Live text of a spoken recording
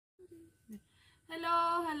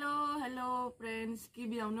Hello friends,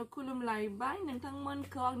 गिबियावनो खुलुमलायबाय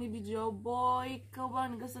नोंथांमोनखौ आंनि video बयखौबो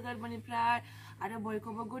आं गोसो गोरबोनिफ्राय आरो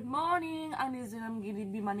बयखौबो गुड मर्निं आंनि जोनोमगिरि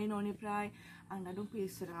बिमानि न'निफ्राय आं दा दंफैयो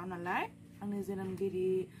चिराङाव नालाय आंनि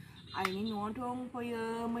जोनोमगिरि आइनि न'आव दंफैयो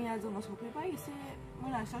मैया जोङो सफैबाय एसे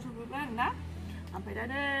मोनासियाव सफैबाय आरोना ओमफ्राय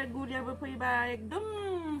दा गुरियाबो फैबाय एकदम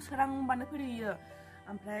सोरांबानो फैयो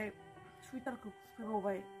ओमफ्राय सुइटारखौ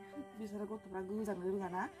फैबावबाय बिसोर गथ'फ्रा गोजांनो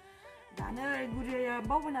रोङाना दानो गुरिया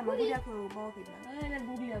बावबाय नामा गुरियाखौ बावाखै ना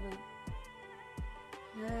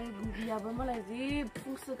गुरियाबो मालाय जि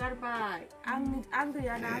फुसो गारबाय आं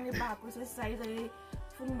गैयाना आंनि बाहाखौसो जायै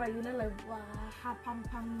फुंबाय नालाय वा हाफाम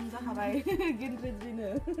जाखाबाय गिन्द्रिद्रिनो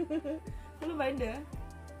खुलुमबाय होनदो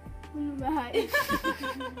खुलुमबाय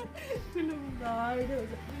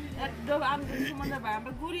एकदम आंजों समान जाबाय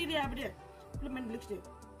ओमफ्राय गुरियाबो दे खुलुमबाय होनदो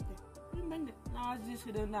खुलुमबाय होनदो लाजि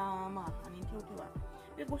सोदों नामा आंनि थेवथेवा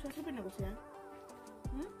ये गोसा siapa nak gosa?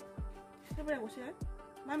 Siapa yang gosa?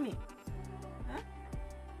 Mami? Hah?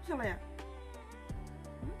 Siapa ya?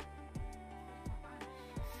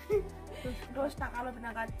 Dos tak kalau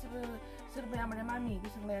pernah kacau serba yang mana mami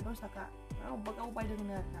bisa ngeliat dos tak kak. Bakal upaya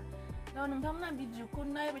dengan nak. Kalau nengkam nak video ko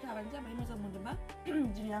naik berjalan saja, bayi masa muda bah.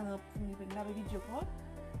 Jadi yang punya pernah video ko.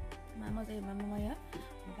 Mama saya mama ya.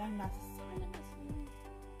 Bukan nasi.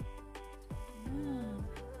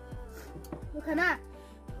 Bukan ah?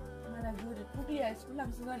 Good ya school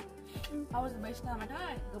langsung kan awas baik nama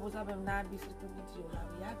dah gak boleh benar bisa video lah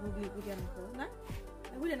ya Google yang itu nah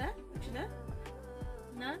gue na maksudnya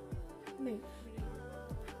nah nih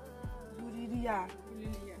Guria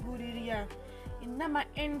ini nama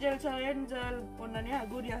angel ponanya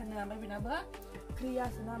Guria nama binaba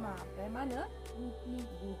krias nama apa mana Gugi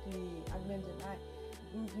adventure nah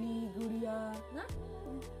Guria nah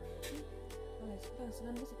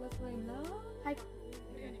sekarang bisa kelas lain lah hai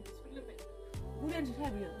Bulan juga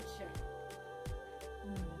biar share.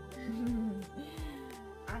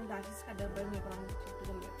 Anda sih sekadar banyak orang itu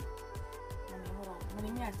dulu. Mana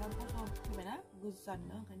ini asal kau gimana? Gusan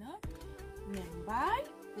na, karena Gwjwnbai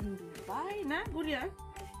Gwbao, na, Guria.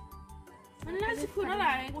 Mana sih kau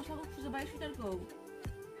nolak? Kau selalu sebaik sudah kau.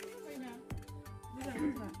 Bisa.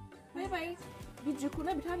 Bye. Video kau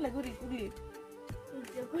na bicara lagi Guri.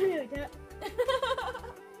 Video kau ni ada.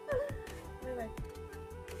 Bye.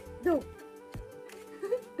 Do.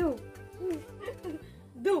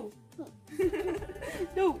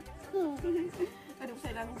 Aduh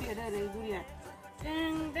saya langsung dia dari Guria.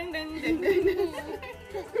 Deng.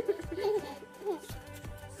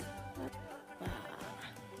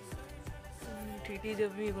 Jadi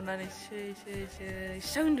demi gunanya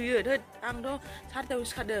sang dia dah angdo satu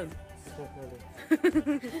sekadang.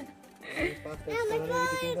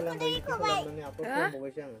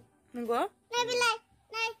 Nengko?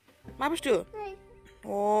 Mampus tu?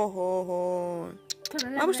 Oh.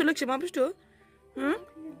 Mampus tu lagi mampus tu?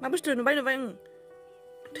 Mampus tu nubai.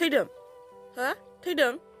 Tidung? Hah?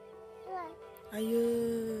 Tidung? Ayo.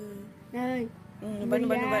 Nubai.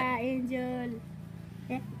 Angel.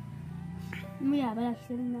 Mia balas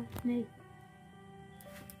sana. Nih.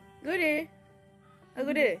 Gede.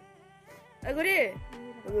 Belum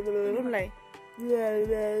lagi.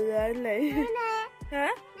 Hah?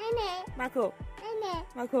 Mako.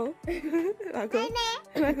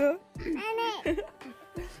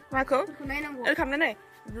 Kamu nene?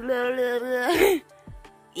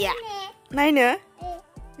 Ya. Nene?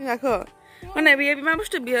 Mako. Mana biar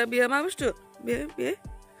mampus tu? Biar mampus tu?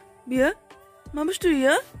 Biar mampus tu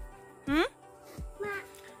ya?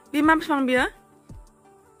 Biar mampus mang biar?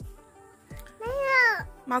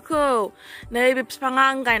 Mako, nih bib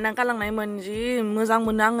sepangang kain nangka lang naik menji, muzang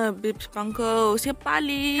menang bib sepangko siapa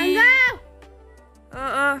li?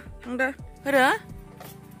 Angga, ada?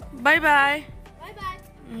 Bye.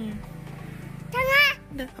 Tengah.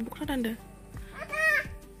 Dah, abuk nak anda.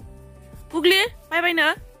 Google, bye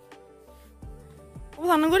na. Apa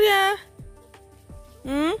sana Guria?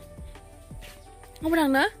 Apa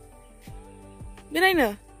na? Biar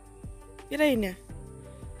na.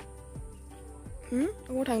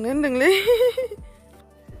 Aku thằng nên đừng lấy.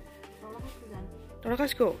 Đó là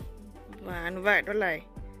cô. Và nó vậy đó lại.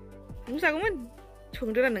 Không sao cũng mình.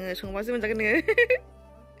 Chung trước là người chung bao giờ mình ra cái người.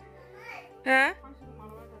 Hả?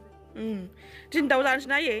 Jin tàu dàn xin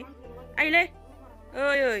gì? Ai lê?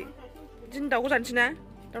 Ơi. Jin tàu có dàn xin á?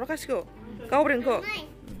 Đó là cô. Kau bring cô.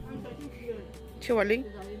 Chưa vào linh.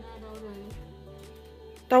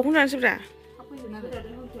 Tàu không dàn xin ra.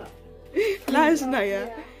 Lai xin này à?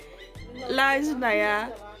 Lai na ya,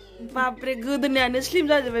 baper gudnya nih slim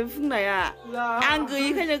saja befung na ya.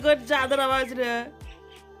 Anggi kan juga jadar apa aja.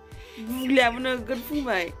 Gula mana gudfung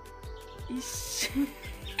bay. Ish.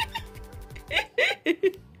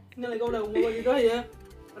 Ini lagi kau dah umur gitu ya.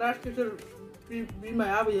 Ras kisah bima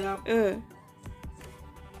apa ya?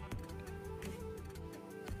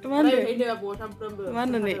 Mana? Ini apa sampram?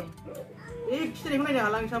 Mana nih? Sering mana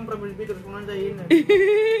halang sampram lebih terus mana saya ini.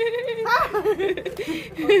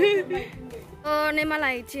 Nih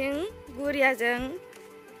malah cing guria jeng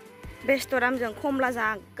restoran jeng komla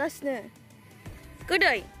jagasno.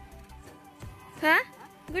 Gudai? Hah?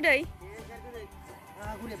 Gudai?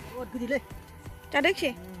 Guria, buat gudi le. Cadek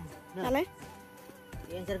sih? Alay?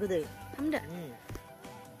 Yang cer gudi. Hamda.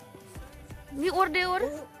 Ni or deh or.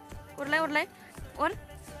 Orlay. Or?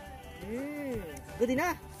 Gudi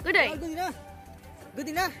na? Gudai?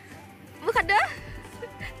 Gudi na? Bukan dah.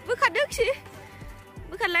 Bukan dah sih.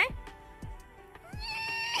 Bukan lay.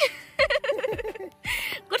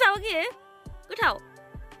 Cô thầu kìa. Cô thầu.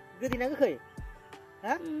 Gudi na cái khơi?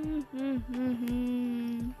 Hả?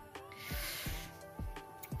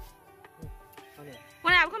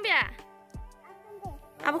 Con nào không biết à?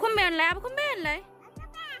 À không biết là không biết lấy.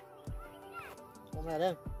 Không là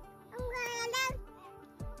đâu.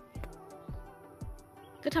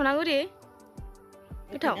 Cái thầu nào đi?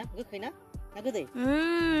 Cái thầu. Cái khơi na? Na cái gì?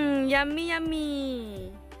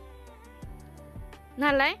 Yummy.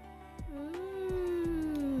 Nào lấy.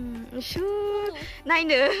 Su. Này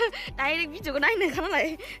nữa. Đây ví dụ này nữa không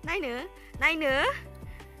lại. Này nữa. Này nữa.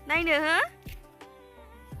 Này nữa hả?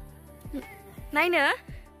 Này nữa.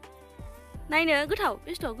 Này nữa cứ thầu,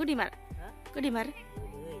 biết thầu cứ đi mà. Cứ đi mà.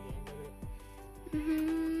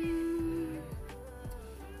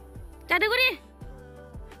 Trả đưa đi.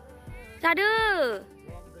 Trả đưa.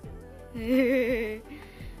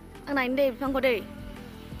 Anh này đây không có đây.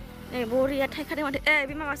 Này bố đi thay khát đi mà. Ê,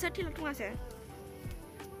 bị mà sét thì là không ăn sẽ.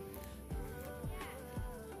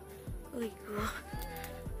 Ôi cô.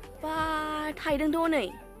 Ba thay đừng thôi này.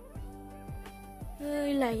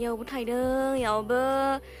 Ơi là dầu thay đừng, dầu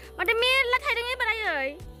bơ. Mà đây miết là thay đừng ấy bà đây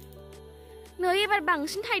rồi. Nơi bà bằng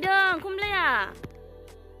xin thay đừng, không lấy à.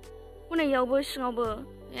 Cô này dầu bơ, ngầu bơ.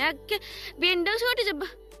 Biển đừng sửa đi chứ bà.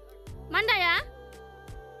 Mắn đây à?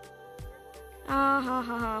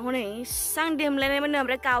 Hôm nay sang đêm lên đây mà nằm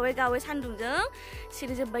ra cao với săn đúng chứ.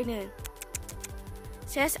 Xin đi bay nè.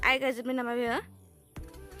 Xét ai cái gì mình nằm ở bìa?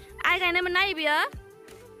 Ai cái này mình này bìa?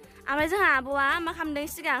 Amai जोंहा आब'आ मा खालामदों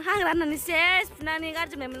सिगां हाग्रा होननानै सेस फुनानै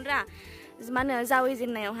गारजोबनायमोन रा मा होनो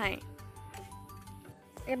जावैजेननायावहाय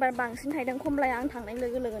एबार बांसिन थायदों खमलाया आं थांनाय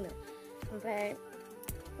लोगो लोगोनो ओमफ्राय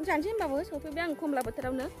जानोसै होनबाबो सफैबाय आं खमला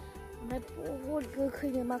बोथोरावनो ओमफ्राय बहुद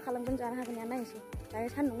गोखैनो मा खालामगोन जानो हागोन ना नायनोसै दायो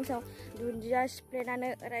सान्दुं गोसायाव दुन्दिया सिफ्लेनानै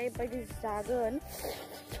ओरैबायदि जागोन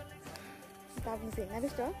दा बुंसै ना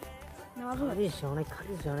बेस्थ' ना मा बुङो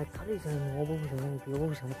खालि जानाय न'आवबो जानाय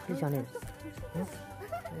बेयावबो जानाय खालि जानाय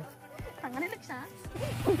tangannya leksa.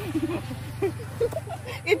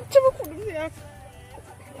 Itu mau kudum ya.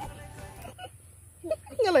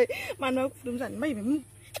 Ngalai mana kudum san mai memang.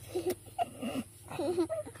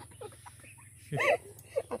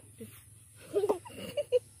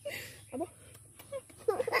 Apa?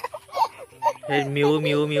 Hey miu.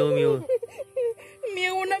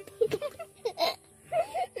 Mwnna.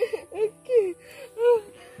 Okay.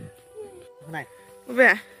 Này.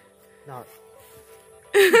 Về. Nào.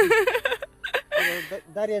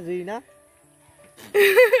 Dari gì na?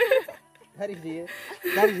 Dari gì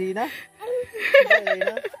na?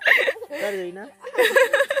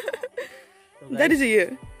 Dari gì?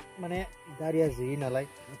 Mana dari gì nalai?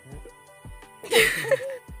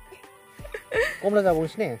 Komla जाबावो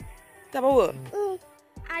सिने? जाबावो?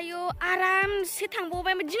 आयो आरामसे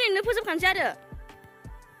थांबावबाय दिनैनो फोजोबखानोसै आरो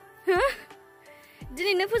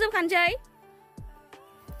दिनैनो फोजोबखानोसै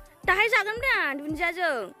दाहाय जागोन ब्रा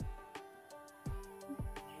दुन्दियाजों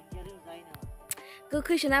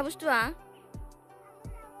गोखैसोना बुस्थुआ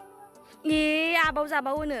आबाव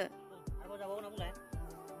जाबावोनो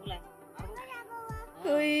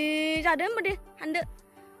ओइ जादो होमबा दे हानदो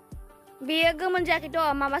बेयो गोमोन जायाखैथ'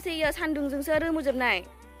 माबासो इयो सान्दुंजोंसो रोमोजोबनाय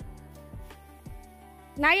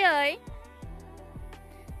नायै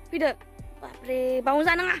फैदो बापरे बावनो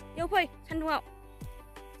जानाङा बेयाव फै सान्दुङाव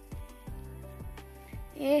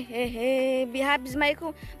बिहा बिमायखौ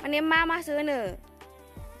माने मामासो होनो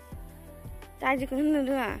दादिखौनो होननो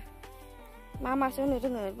रोङा मामासो होनो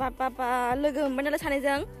रोङो बाबा लोगो मोनबाय नालाय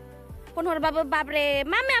सानैजों फन हरबाबो बाब्रे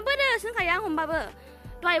मामाया बोरोसो होनखायो आं हमबाबो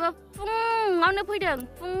दहायबो फुङावनो फैदों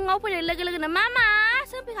फुङाव फैनाय लोगो लोगोनो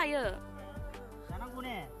मामासो होनफैखायो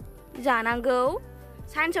जानांगौ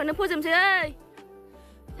सानसेयावनो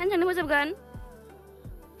फोजोबगोन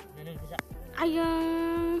आयौ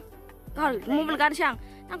मबाइल गारसै आं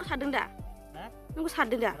नोंखौ सारदों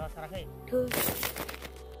दा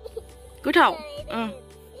Goथाव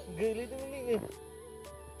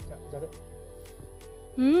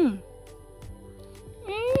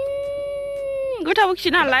गोथाव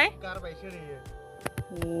खिनो हालाय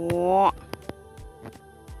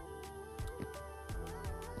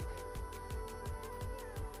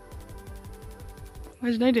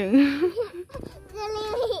माजि नायदों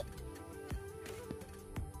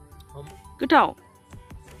गोथाव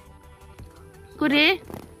गुरि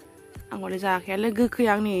आं हले जायाखै गोखै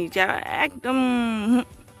आंनि एकदम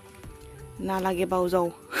नालागे बावजाव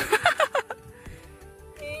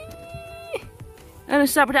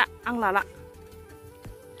ओरैसो जाबाय दा आं लाला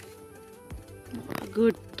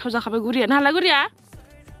गोथाव जाखाबाय गुरिया नालाय गुरिया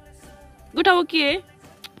गोथाव कि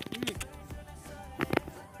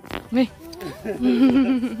नै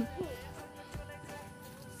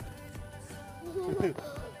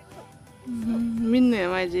मिन्नो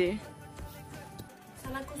मायदि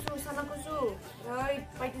साना कुसु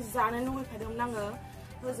ओरैबायदि जानो लुगैखादोंमोन आङो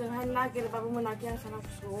होजोंहाय नागिरबाबो मोनाखै आं साना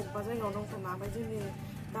कुसुखौ अबेबा जायगायाव दं खोमा ओमफ्राय जोंनि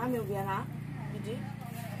गामियाव गैयाना बिदि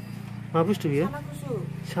मा बुस्थु बियो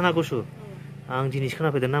साना कुसु आं दिनैसो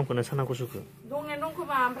खोनाफैदों नामखौनो साना कुसुखौ दंनाया दं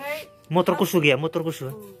खोमा ओमफ्राय मटर कुसु गैया मटर कुसु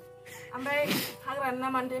ओमफ्राय हाग्रानि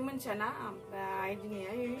नामानथाय मिन्थियाना ओमफ्राय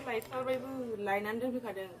दिनैहाय लायथारबायबो लायनानै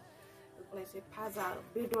दोनफैखादों एसे भाजा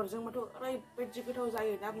बेदरजोंबाथ' ओरैबायदि गोथाव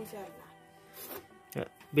जायो दा बुंसै आरोना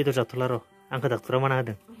बेदर जाथ'ला र' आंखौ डाक्टरा माना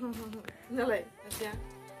होदों नालाय सासेया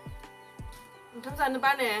ओंखाम जानो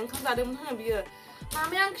बानाया ओंखाम जादोंमोन होनो बियो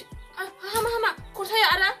मामाया हामा खरसाया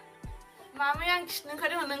आरो मामाया आं खिनो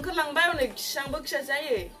ओंखारदों नों ओंखारलांबाय हनै खिसांबो खिसा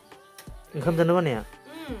जायो ओंखाम जानो बानाया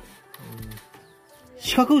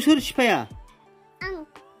सिखाखौ सोर सिफाया आं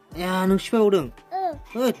ए नों सिफायबावदों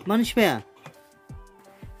मानो सिफाया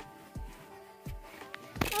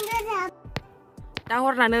दा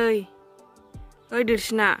हरनानै ओइ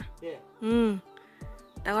देरसिना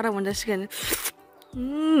दा हराव मोनजासिगोन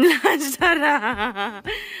लाजिथारा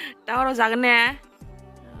दा हराव जागोन ने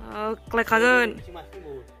खालायखागोन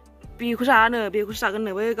बेखौ जानो बेखौसो जागोन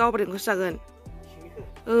नो बै गावब्रेंखौसो जागोन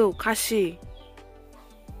औ खासि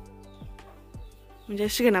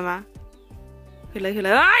मोनजासिगोन नामा होलाय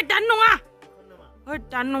ओइ दानो नङा ओइ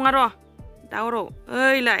दानो नङा र' दा हराव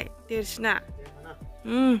ओइलाय देरसिना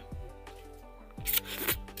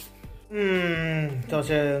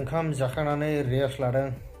दसे ओंखाम जाखांनानै रेस्ट लादों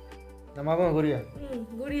दा मा बुङो गुरिया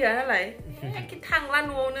गुरिया नालाय एखे थांला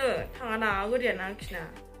न'आवनो थाङाना गुरिया ना आंखिना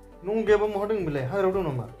न'आव गैयाबा बहा दं बेलाय हाग्रायाव दं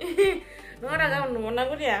नामा नङा दा गाबोन न'आव ना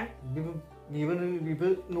गुरिया बेबो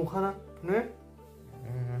न'खाना ने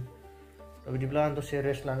बिदिब्ला आं दसे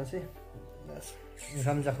रेस्ट लानोसै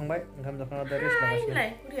ओंखाम जाखांबाय ओंखाम जाखांना दा रेस्ट लागासिनो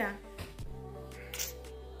गुरिया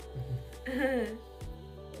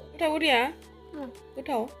गोथाव गुरिया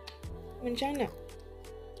गोथाव मोनसे आंनो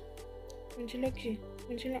मोनसे लखि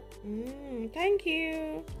मोनसेल' थेंक इउ